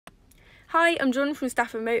Hi, I'm John from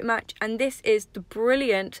Stafford Motor Match, and this is the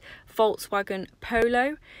brilliant Volkswagen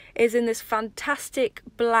Polo. It is in this fantastic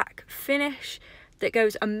black finish that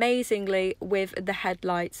goes amazingly with the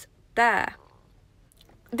headlights there.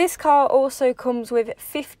 This car also comes with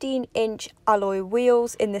 15-inch alloy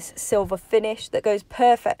wheels in this silver finish that goes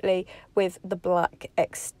perfectly with the black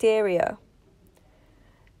exterior.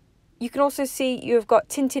 You can also see you've got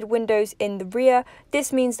tinted windows in the rear.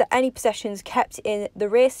 This means that any possessions kept in the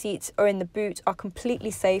rear seats or in the boot are completely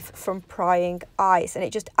safe from prying eyes, and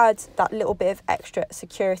it just adds that little bit of extra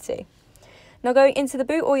security. Now, going into the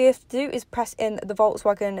boot, all you have to do is press in the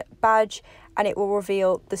Volkswagen badge and it will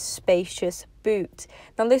reveal the spacious boot.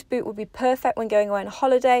 Now, this boot will be perfect when going away on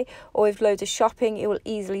holiday or with loads of shopping. It will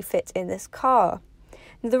easily fit in this car.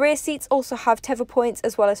 The rear seats also have tether points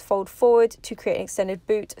as well as fold forward to create an extended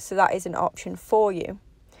boot, so that is an option for you.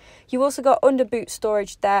 You've also got under boot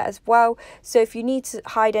storage there as well, so if you need to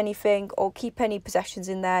hide anything or keep any possessions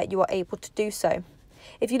in there, you are able to do so.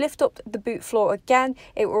 If you lift up the boot floor again,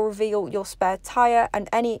 it will reveal your spare tyre and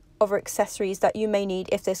any other accessories that you may need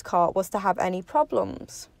if this car was to have any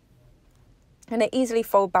problems. And they easily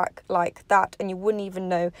fold back like that, and you wouldn't even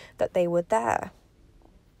know that they were there.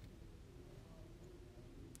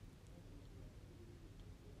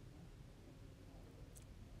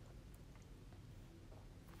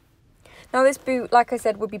 Now, this boot, like I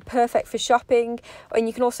said, would be perfect for shopping, and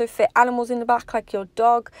you can also fit animals in the back like your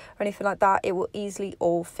dog or anything like that. It will easily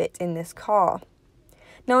all fit in this car.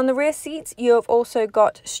 Now, on the rear seats, you have also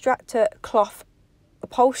got Strata cloth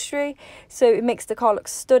upholstery, so it makes the car look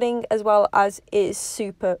stunning as well as it is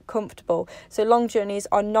super comfortable. So long journeys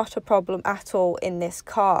are not a problem at all in this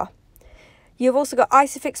car. You've also got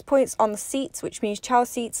Isofix points on the seats, which means child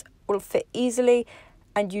seats will fit easily,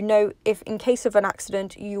 and you know if in case of an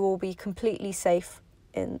accident you will be completely safe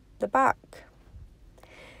in the back.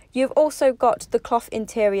 You've also got the cloth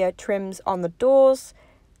interior trims on the doors,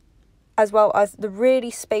 as well as the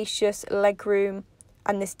really spacious legroom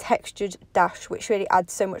and this textured dash, which really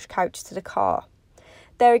adds so much character to the car.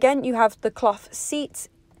 There again you have the cloth seats,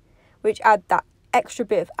 which add that extra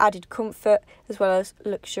bit of added comfort as well as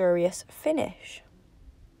luxurious finish.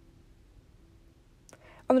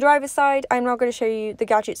 On the driver's side, I'm now going to show you the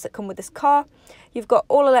gadgets that come with this car. You've got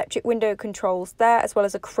all electric window controls there, as well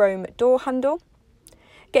as a chrome door handle.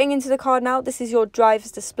 Getting into the car now, this is your driver's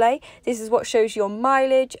display. This is what shows your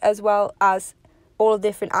mileage, as well as all the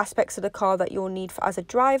different aspects of the car that you'll need as a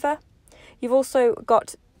driver. You've also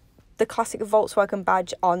got the classic Volkswagen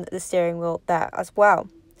badge on the steering wheel there as well.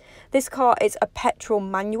 This car is a petrol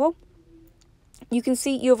manual. You can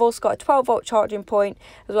see you've also got a 12-volt charging point,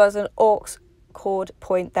 as well as an AUX cord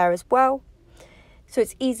point there as well, so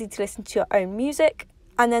it's easy to listen to your own music.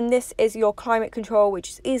 And then this is your climate control, which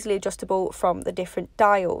is easily adjustable from the different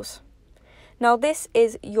dials. Now, this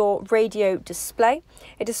is your radio display.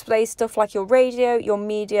 It displays stuff like your radio, your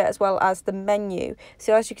media, as well as the menu.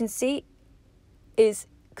 So as you can see, is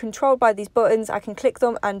controlled by these buttons. I can click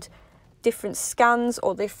them and different scans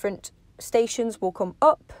or different stations will come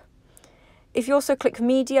up. If you also click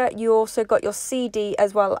media, you also got your CD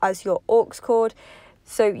as well as your aux cord,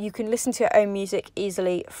 so you can listen to your own music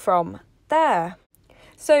easily from there.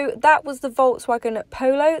 So that was the Volkswagen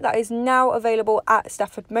Polo that is now available at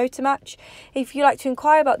Stafford Motor Match. If you'd like to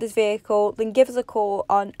inquire about this vehicle, then give us a call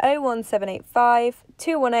on 01785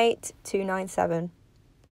 218 297.